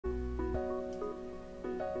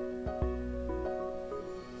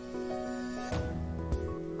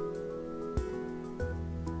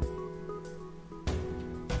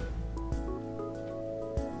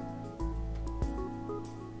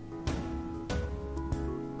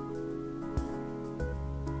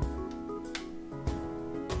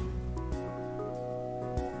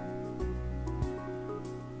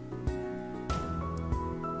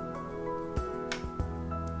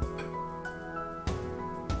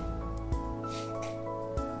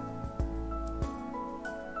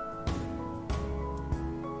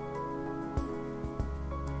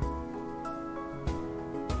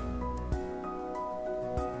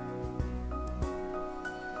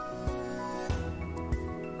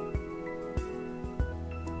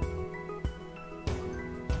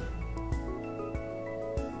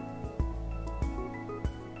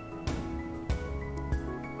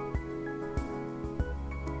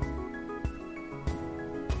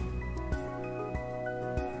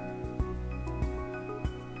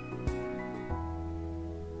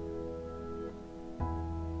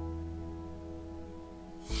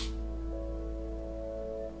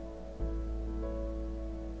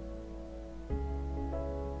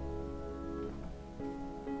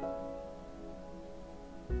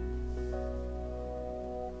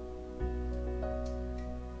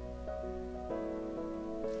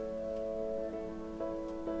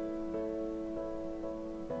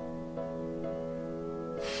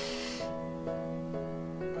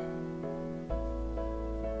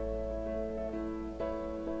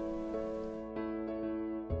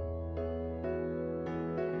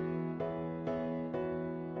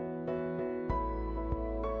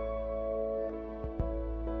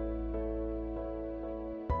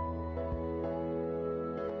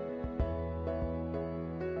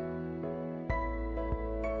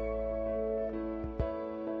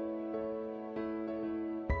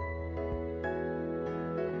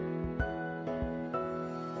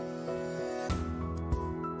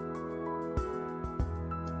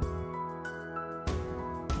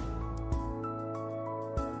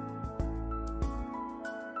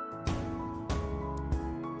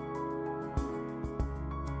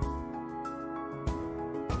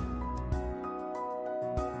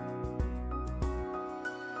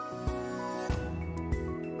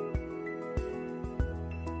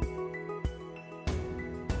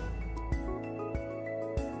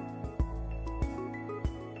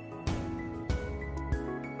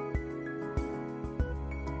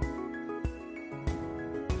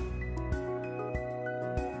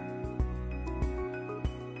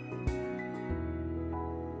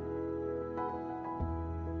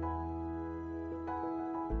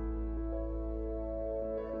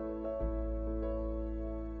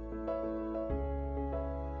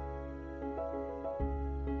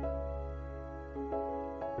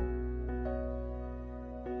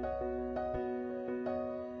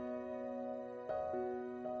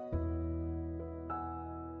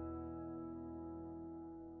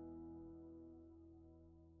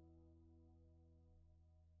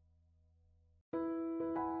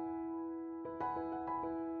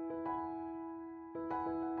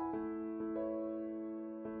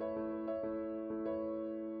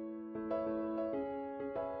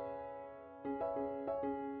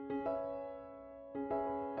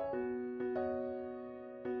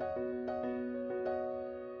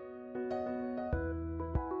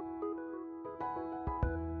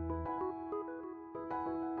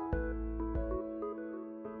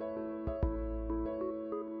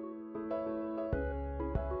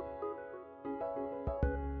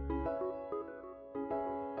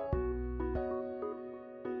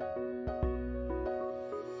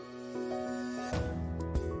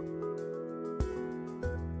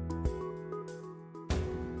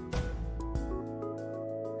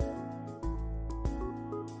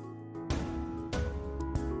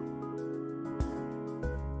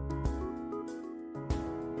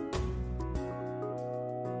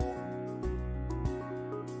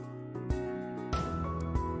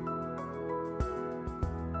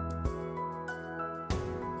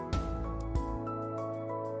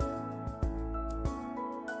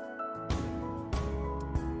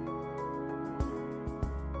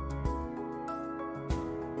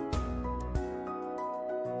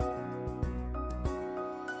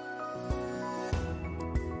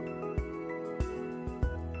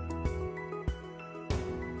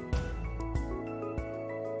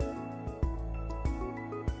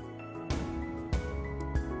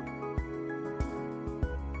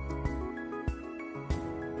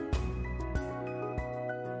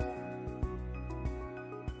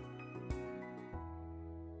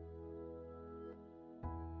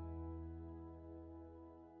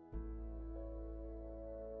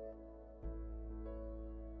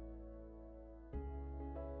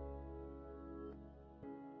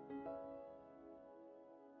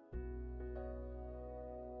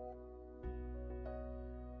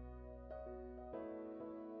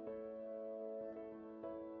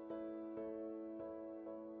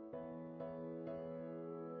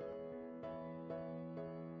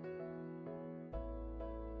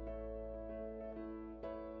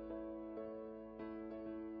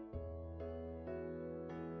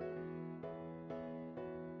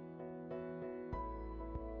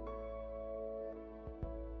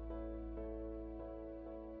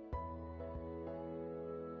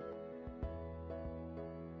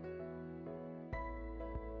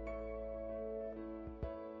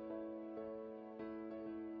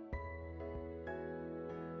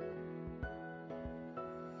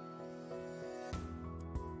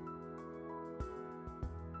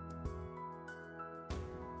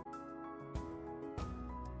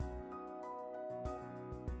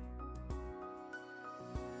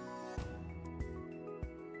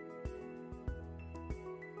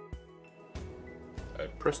I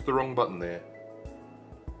pressed the wrong button there.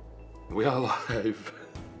 We are live.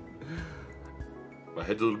 My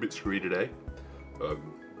head's a little bit screwy today.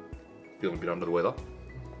 Feeling a bit under the weather.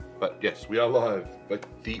 But yes, we are live with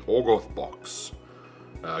the Orgoth box.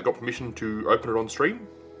 I got permission to open it on stream.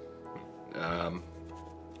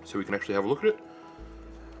 So we can actually have a look at it.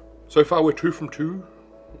 So far we're 2 from 2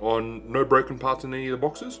 on no broken parts in any of the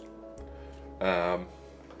boxes.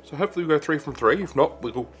 So hopefully we'll go 3 from 3. If not,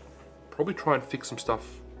 we'll probably try and fix some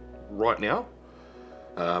stuff right now.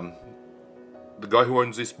 The guy who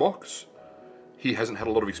owns this box, he hasn't had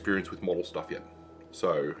a lot of experience with model stuff yet.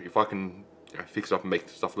 So if I can fix it up and make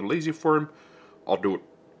stuff a little easier for him, I'll do it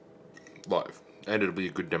live. And it'll be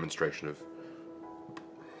a good demonstration of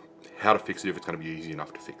how to fix it if it's going to be easy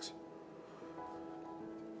enough to fix.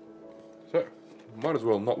 So, might as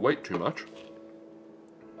well not wait too much.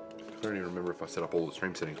 I don't even remember if I set up all the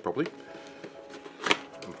stream settings properly.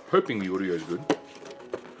 I'm hoping the audio is good.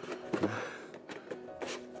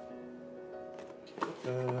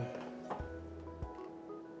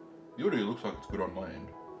 The audio looks like it's good on my end.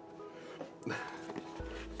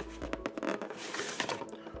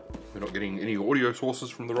 We're not getting any audio sources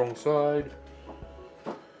from the wrong side.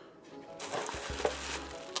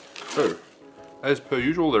 So, as per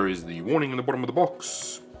usual, there is the warning in the bottom of the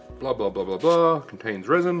box. Blah blah blah blah blah. Contains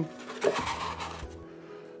resin.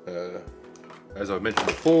 As I've mentioned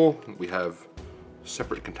before, we have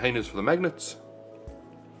separate containers for the magnets.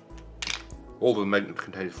 All the magnet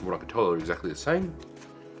containers, from what I can tell, are exactly the same.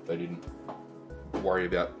 They didn't worry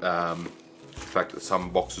about the fact that some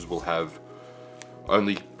boxes will have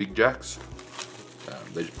only big jacks.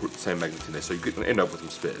 They just put the same magnets in there, so you can end up with some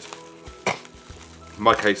spares. In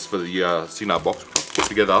my case, for the Signar box, which I've put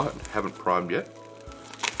together and haven't primed yet,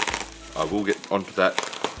 I will get onto that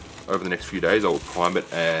over the next few days. I will prime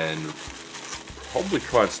it and probably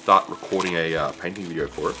try and start recording a painting video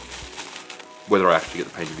for it. Whether I actually get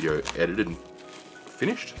the painting video edited and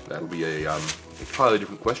finished, that'll be a entirely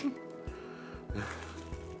different question.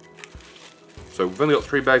 So we've only got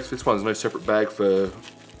 3 bags for this one. There's no separate bag for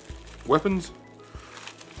weapons.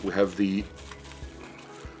 We have the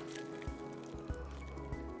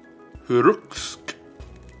Huruksk,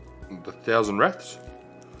 the 1,000 Wraths.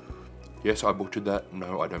 Yes, I butchered that.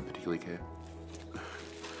 No, I don't particularly care.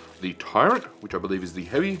 The Tyrant, which I believe is the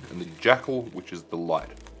heavy, and the Jackal, which is the light.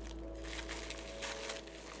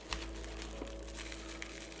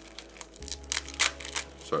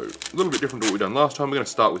 So, a little bit different to what we've done last time. We're going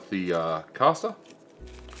to start with the caster.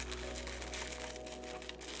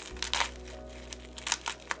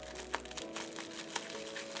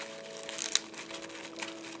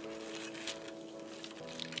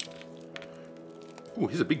 Ooh,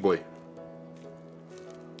 he's a big boy.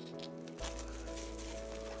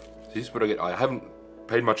 This is what I get. I haven't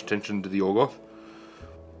paid much attention to the Orgoth.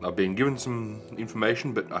 I've been given some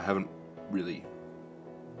information, but I haven't really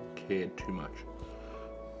cared too much.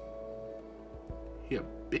 Yeah,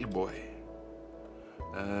 big boy.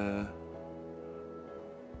 I'm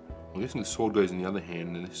guessing the sword goes in the other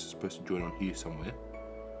hand, and this is supposed to join on here somewhere.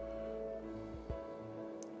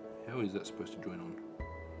 How is that supposed to join on?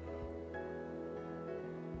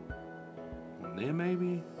 There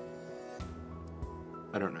maybe?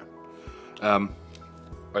 I don't know.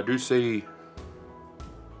 I do see,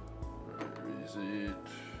 where is it?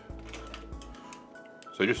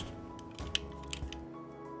 So just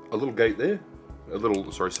a little gate there, a little,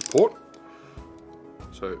 sorry, support.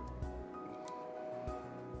 So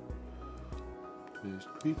just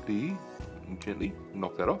quickly and gently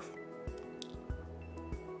knock that off.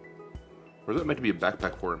 Or is that meant to be a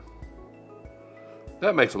backpack for him?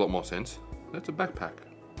 That makes a lot more sense. That's a backpack.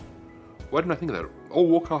 Why didn't I think of that? All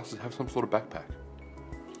warcasters have some sort of backpack.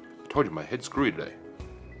 I told you my head's screwy today.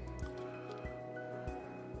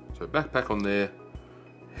 So backpack on there,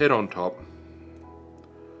 head on top.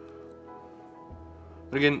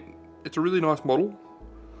 And again, it's a really nice model.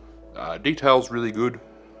 Detail's really good.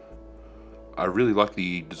 I really like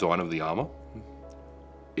the design of the armor.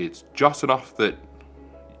 It's just enough that,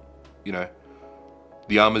 you know,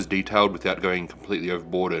 the armor's detailed without going completely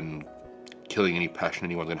overboard and killing any passion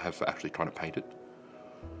anyone's going to have for actually trying to paint it.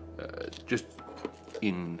 Just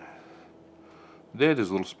in there's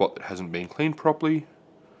a little spot that hasn't been cleaned properly.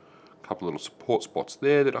 A couple little support spots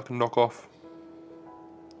there that I can knock off.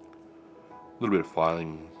 A little bit of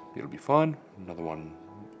filing, it'll be fine. Another one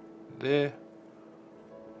there.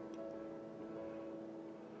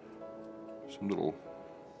 Some little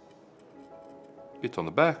bits on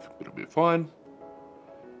the back, it'll be fine.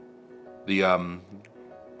 The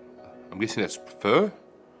I'm guessing that's fur.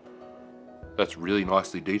 That's really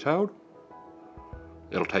nicely detailed.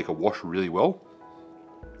 It'll take a wash really well.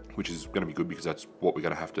 which is going to be good because that's what we're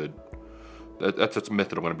going to have to. That's a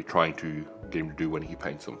method I'm going to be trying to get him to do when he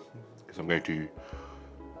paints them, because I'm going to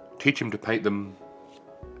teach him to paint them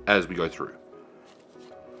as we go through.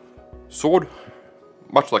 Sword,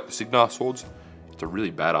 much like the Signar swords, it's a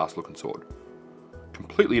really badass looking sword.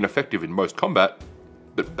 Completely ineffective in most combat,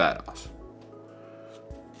 but badass.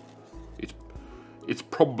 It's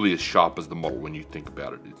probably as sharp as the model when you think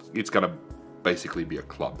about it. It's going to basically be a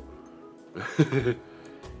club.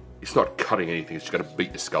 It's not cutting anything, it's just going to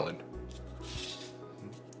beat the skull in.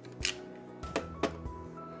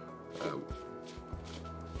 I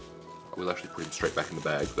will actually put him straight back in the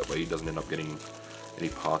bag, that way he doesn't end up getting any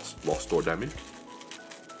parts lost or damaged.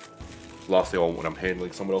 Last thing I want when I'm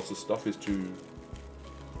handling someone else's stuff is to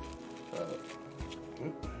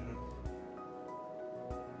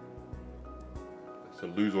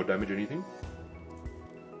lose or damage anything.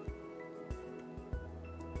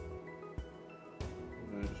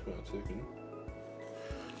 Just wait a second.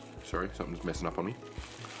 Sorry, something's messing up on me.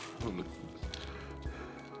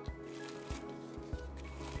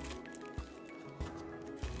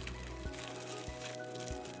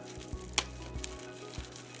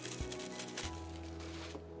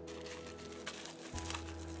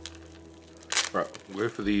 Right, we'll go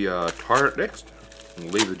for the tyrant next, and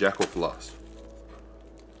we'll leave the jackal for last.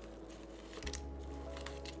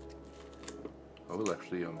 I will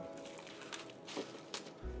actually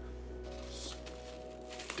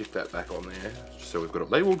stick that back on there, just so we've got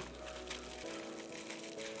it labelled.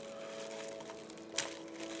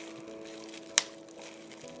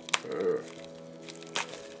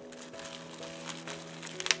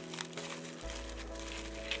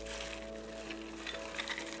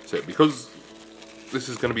 So because this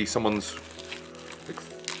is going to be someone's,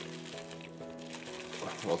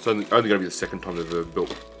 well, it's only going to be the second time they've ever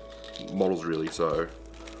built models really, so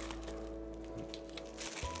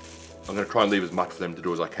I'm going to try and leave as much for them to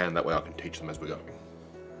do as I can, that way I can teach them as we go.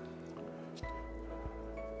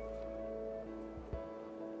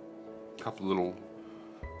 Couple of little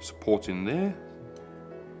supports in there,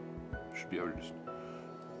 should be able to just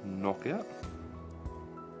knock out.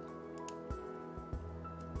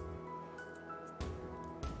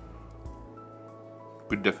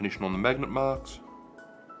 Good definition on the magnet marks,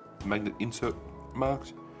 magnet insert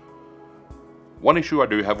marks. One issue I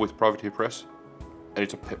do have with privateer press, and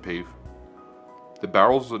it's a pet peeve, the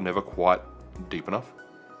barrels are never quite deep enough.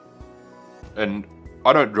 And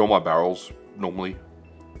I don't drill my barrels normally,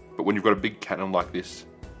 but when you've got a big cannon like this,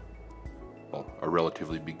 well, a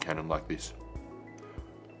relatively big cannon like this,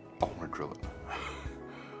 I want to drill it.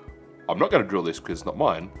 I'm not going to drill this because it's not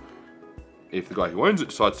mine. If the guy who owns it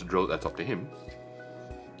decides to drill it, that's up to him.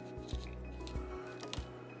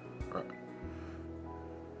 Right.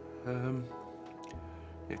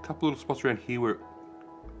 Yeah, a couple little spots around here where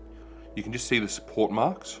you can just see the support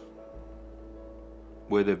marks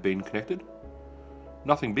where they've been connected.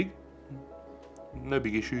 Nothing big, no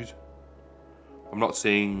big issues. I'm not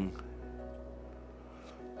seeing,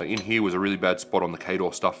 like in here was a really bad spot on the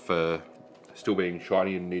K-Door stuff for still being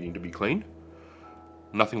shiny and needing to be cleaned.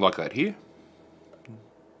 Nothing like that here.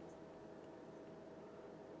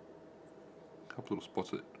 A couple little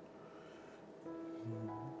spots that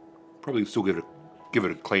probably still give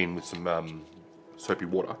it a clean with some soapy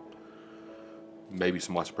water, maybe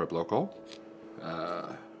some isopropyl alcohol.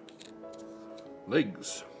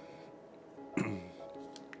 Legs.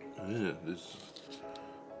 Yeah,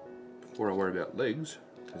 before I worry about legs,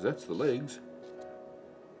 because that's the legs.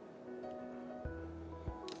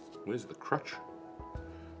 Where's the crutch?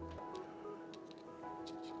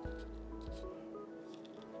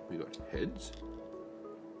 We got heads.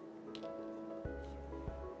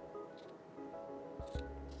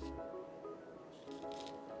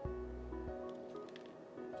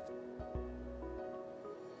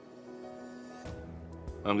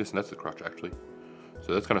 I'm guessing that's the crutch actually.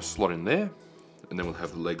 So that's going to slot in there, and then we'll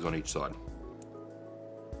have the legs on each side.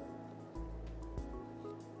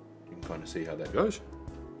 You can kind of see how that goes.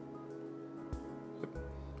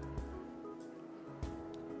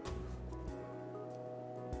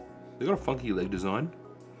 They've got a funky leg design.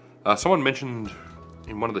 Someone mentioned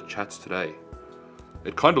in one of the chats today,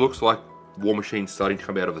 it kind of looks like War Machine starting to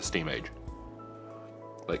come out of the Steam Age.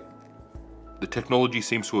 Like, the technology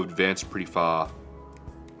seems to have advanced pretty far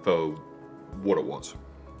for what it was.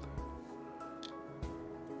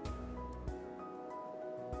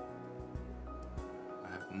 I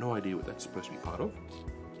have no idea what that's supposed to be part of.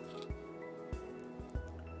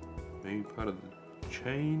 Maybe part of the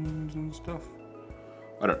chains and stuff?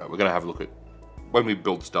 I don't know, we're going to have a look at, when we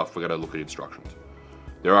build stuff, we're going to look at instructions.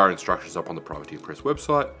 There are instructions up on the Privateer Press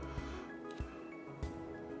website.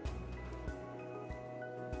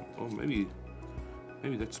 Oh, maybe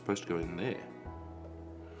that's supposed to go in there.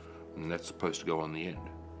 And that's supposed to go on the end.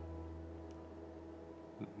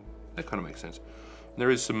 That kind of makes sense. And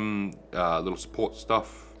there is some little support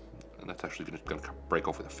stuff, and that's actually going to break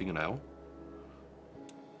off with a fingernail.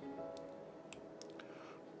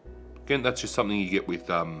 Again, that's just something you get with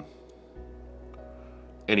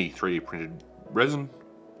any 3D printed resin.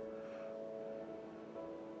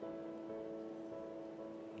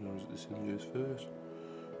 This thing goes first.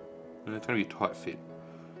 And it's going to be a tight fit.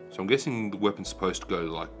 So I'm guessing the weapon's supposed to go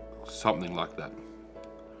like something like that.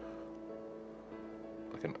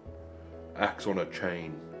 Like an axe on a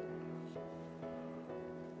chain.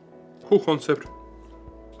 Cool concept,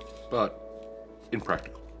 but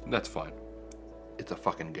impractical. And that's fine. It's a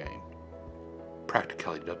fucking game.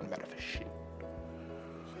 Practicality doesn't matter for shit.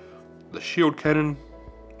 The shield cannon.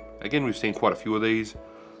 Again, we've seen quite a few of these.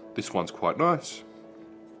 This one's quite nice.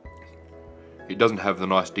 It doesn't have the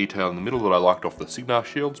nice detail in the middle that I liked off the Signar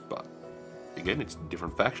shields, but again, it's a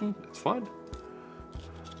different faction. It's fine.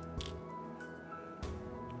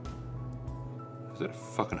 Is that a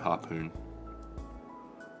fucking harpoon?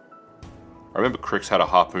 I remember Crix had a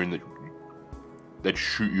harpoon that they'd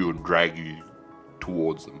shoot you and drag you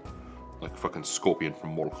towards them, like fucking Scorpion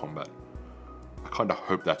from Mortal Kombat. I kind of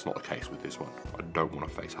hope that's not the case with this one. I don't want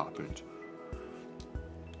to face harpoons.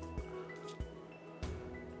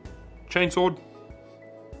 Chainsword.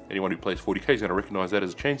 Anyone who plays 40k is going to recognise that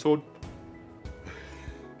as a chainsword.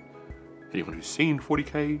 Anyone who's seen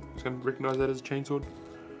 40k is going to recognise that as a chainsword.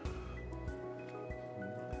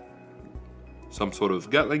 Some sort of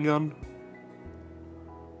Gatling gun.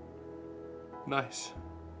 Nice.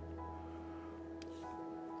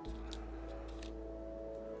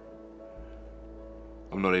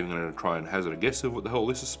 I'm not even going to try and hazard a guess of what the hell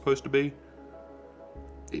this is supposed to be.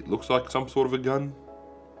 It looks like some sort of a gun.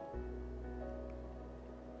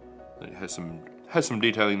 It has some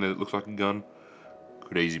detailing that it looks like a gun.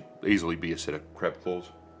 Could easily be a set of crab claws.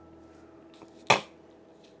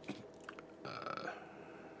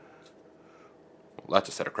 Well, that's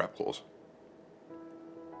a set of crab claws.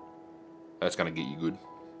 That's going to get you good.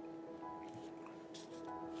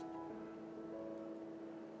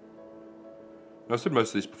 I've said most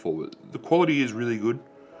of this before, but the quality is really good.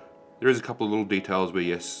 There is a couple of little details where,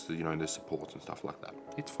 yes, you know, there's supports and stuff like that.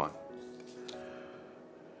 It's fine.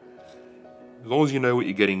 As long as you know what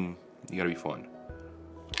you're getting, you're going to be fine.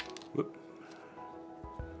 Whoop.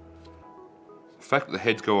 The fact that the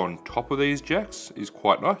heads go on top of these jacks is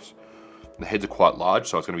quite nice. The heads are quite large,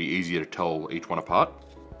 so it's going to be easier to tell each one apart.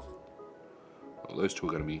 Well, those two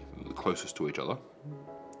are going to be the closest to each other,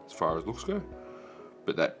 as far as looks go.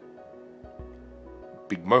 But that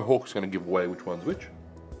big mohawk is going to give away which one's which.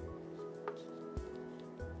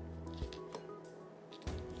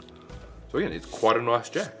 So again, it's quite a nice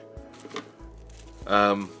jack.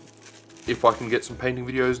 If I can get some painting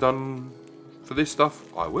videos done for this stuff,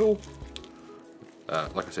 I will.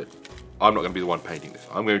 Like I said, I'm not going to be the one painting this.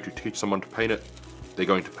 I'm going to teach someone to paint it. They're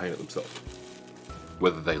going to paint it themselves,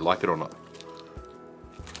 whether they like it or not.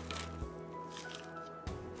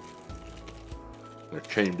 I'm going to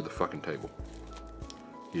chain him to the fucking table.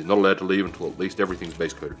 He's not allowed to leave until at least everything's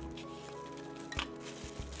base coated.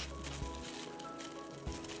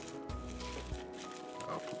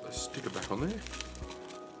 I'll put the sticker back on there.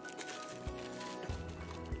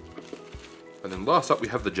 And then last up we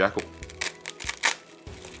have the jackal.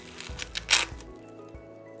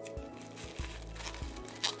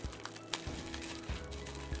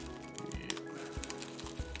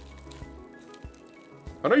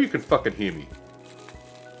 I know you can fucking hear me.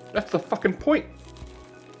 That's the fucking point.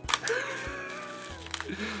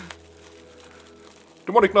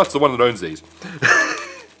 Demonic Knight's the one that owns these.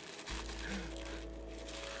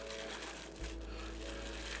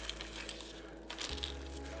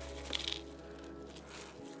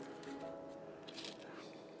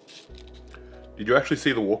 Did you actually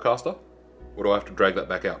see the Warcaster? Or do I have to drag that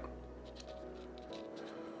back out?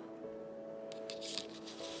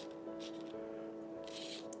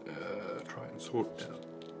 Try and sort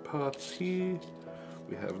out parts here.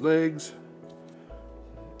 We have legs.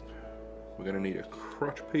 We're going to need a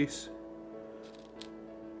crotch piece,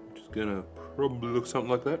 which is going to probably look something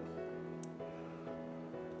like that.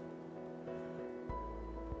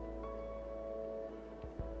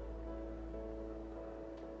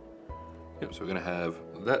 Yep, so we're going to have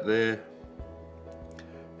that there. It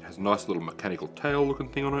has a nice little mechanical tail looking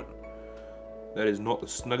thing on it. That is not the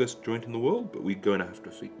snuggest joint in the world, but we're going to have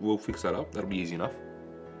to we'll fix that up. That'll be easy enough.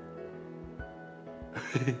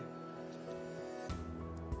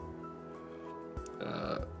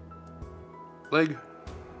 Leg.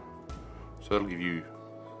 So that'll give you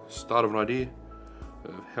start of an idea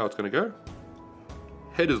of how it's going to go.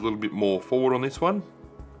 Head is a little bit more forward on this one,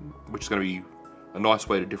 which is going to be a nice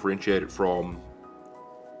way to differentiate it from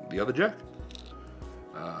the other jack.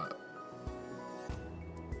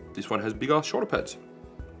 This one has big ass shoulder pads.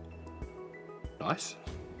 Nice.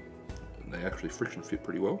 And they actually friction fit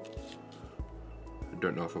pretty well. I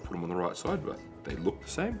don't know if I put them on the right side, but they look the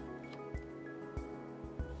same.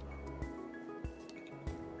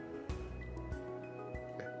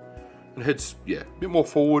 And head's, yeah, a bit more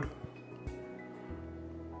forward.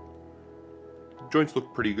 Joints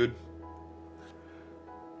look pretty good.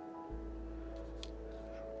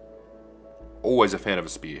 Always a fan of a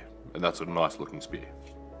spear, and that's a nice looking spear.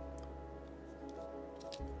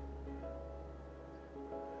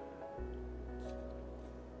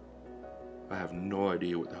 I have no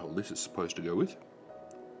idea what the hell this is supposed to go with.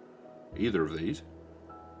 Either of these.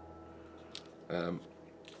 And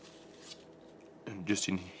just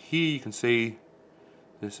in here you can see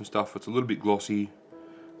there's some stuff that's a little bit glossy.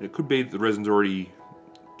 And it could be that the resin's already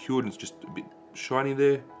cured and it's just a bit shiny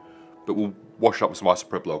there. But we'll wash it up with some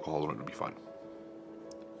isopropyl alcohol and it'll be fine.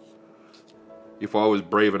 If I was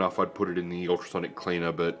brave enough, I'd put it in the ultrasonic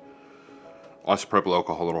cleaner, but isopropyl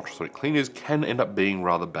alcohol and ultrasonic cleaners can end up being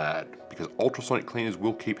rather bad because ultrasonic cleaners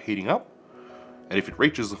will keep heating up, and if it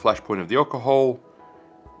reaches the flash point of the alcohol,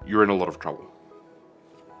 you're in a lot of trouble.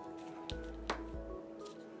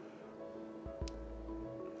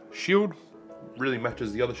 Shield really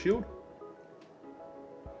matches the other shield.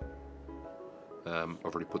 I've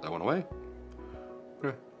already put that one away.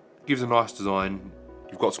 Yeah. Gives a nice design.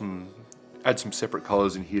 You've got add some separate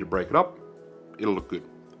colors in here to break it up. It'll look good.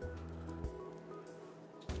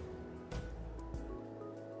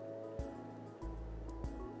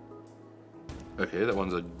 Okay, that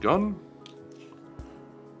one's a gun.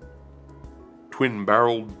 Twin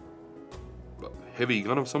barreled heavy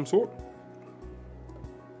gun of some sort.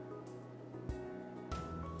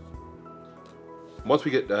 Once we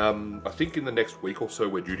get, I think in the next week or so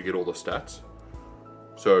we're due to get all the stats.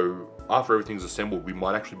 So after everything's assembled, we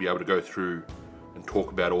might actually be able to go through and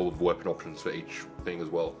talk about all of the weapon options for each thing as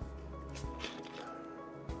well.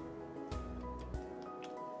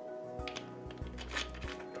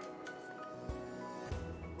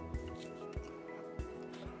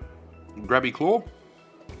 Grabby claw,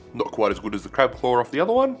 not quite as good as the crab claw off the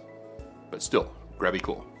other one, but still, grabby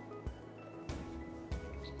claw.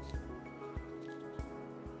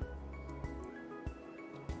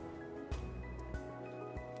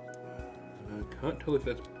 I can't tell if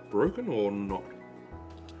that's broken or not.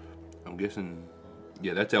 I'm guessing,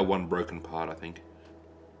 yeah, that's our one broken part, I think.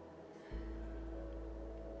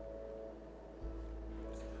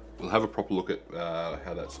 We'll have a proper look at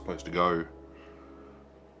how that's supposed to go.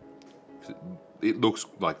 It looks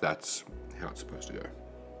like that's how it's supposed to go.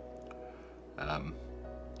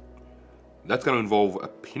 That's going to involve a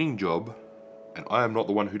pinning job, and I am not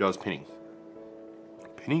the one who does pinning.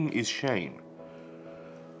 Pinning is Shane.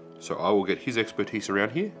 So I will get his expertise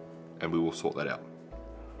around here, and we will sort that out.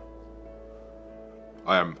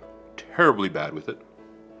 I am terribly bad with it.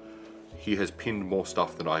 He has pinned more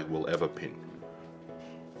stuff than I will ever pin.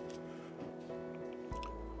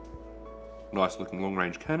 Nice looking long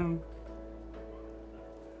range cannon.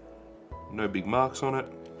 No big marks on it.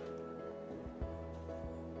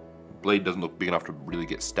 Blade doesn't look big enough to really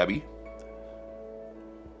get stabby.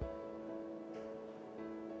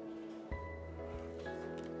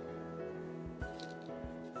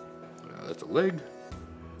 That's a leg.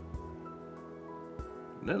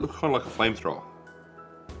 And that looks kind of like a flamethrower.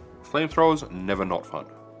 Flamethrowers, never not fun.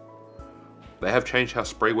 They have changed how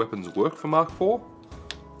spray weapons work for Mark IV,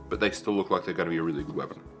 but they still look like they're going to be a really good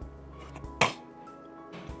weapon.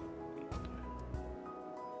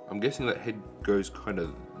 I'm guessing that head goes kind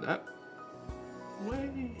of that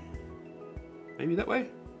way. Maybe that way?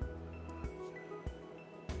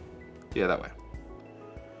 Yeah, that way.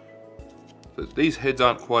 So these heads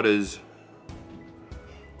don't have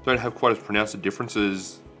quite as pronounced a difference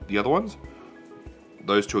as the other ones.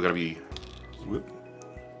 Those two are going to be,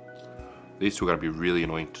 these two are going to be really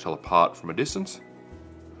annoying to tell apart from a distance.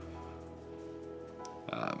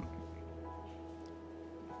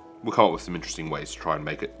 We'll come up with some interesting ways to try and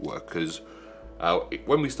make it work, because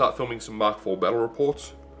when we start filming some Mark IV battle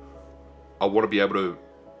reports, I want people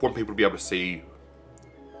to be able to see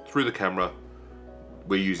through the camera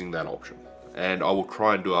we're using that option, and I will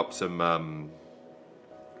try and do up some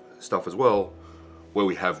stuff as well where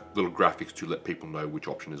we have little graphics to let people know which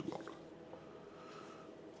option is what.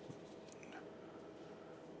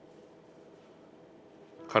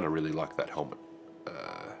 Kind of really like that helmet.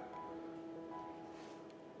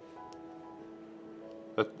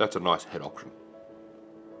 that's a nice head option.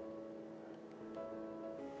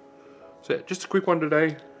 So yeah, just a quick one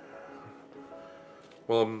today.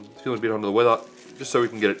 Well, I'm feeling a bit under the weather, just so we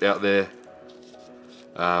can get it out there.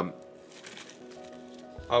 I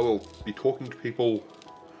will be talking to people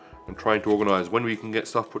and trying to organise when we can get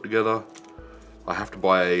stuff put together. I have to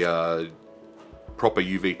buy a proper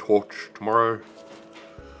UV torch tomorrow,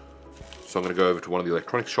 so I'm going to go over to one of the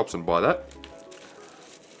electronics shops and buy that.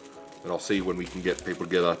 And I'll see when we can get people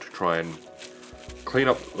together to try and clean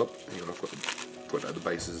up. Oh, hang on, I've got the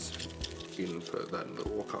bases in for that and the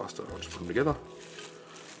Warcaster. I'll just put them together.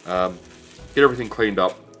 Get everything cleaned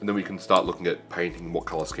up, and then we can start looking at painting what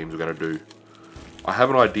colour schemes we're going to do. I have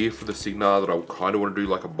an idea for the Signar that I kind of want to do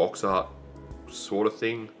like a box art sort of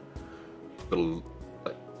thing, but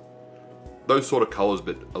like those sort of colours,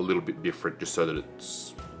 but a little bit different, just so that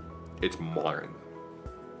it's mine.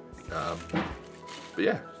 But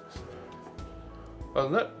yeah, other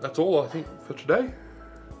than that, that's all I think for today.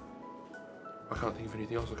 I can't think of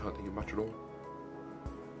anything else. I can't think of much at all.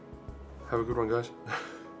 Have a good one, guys.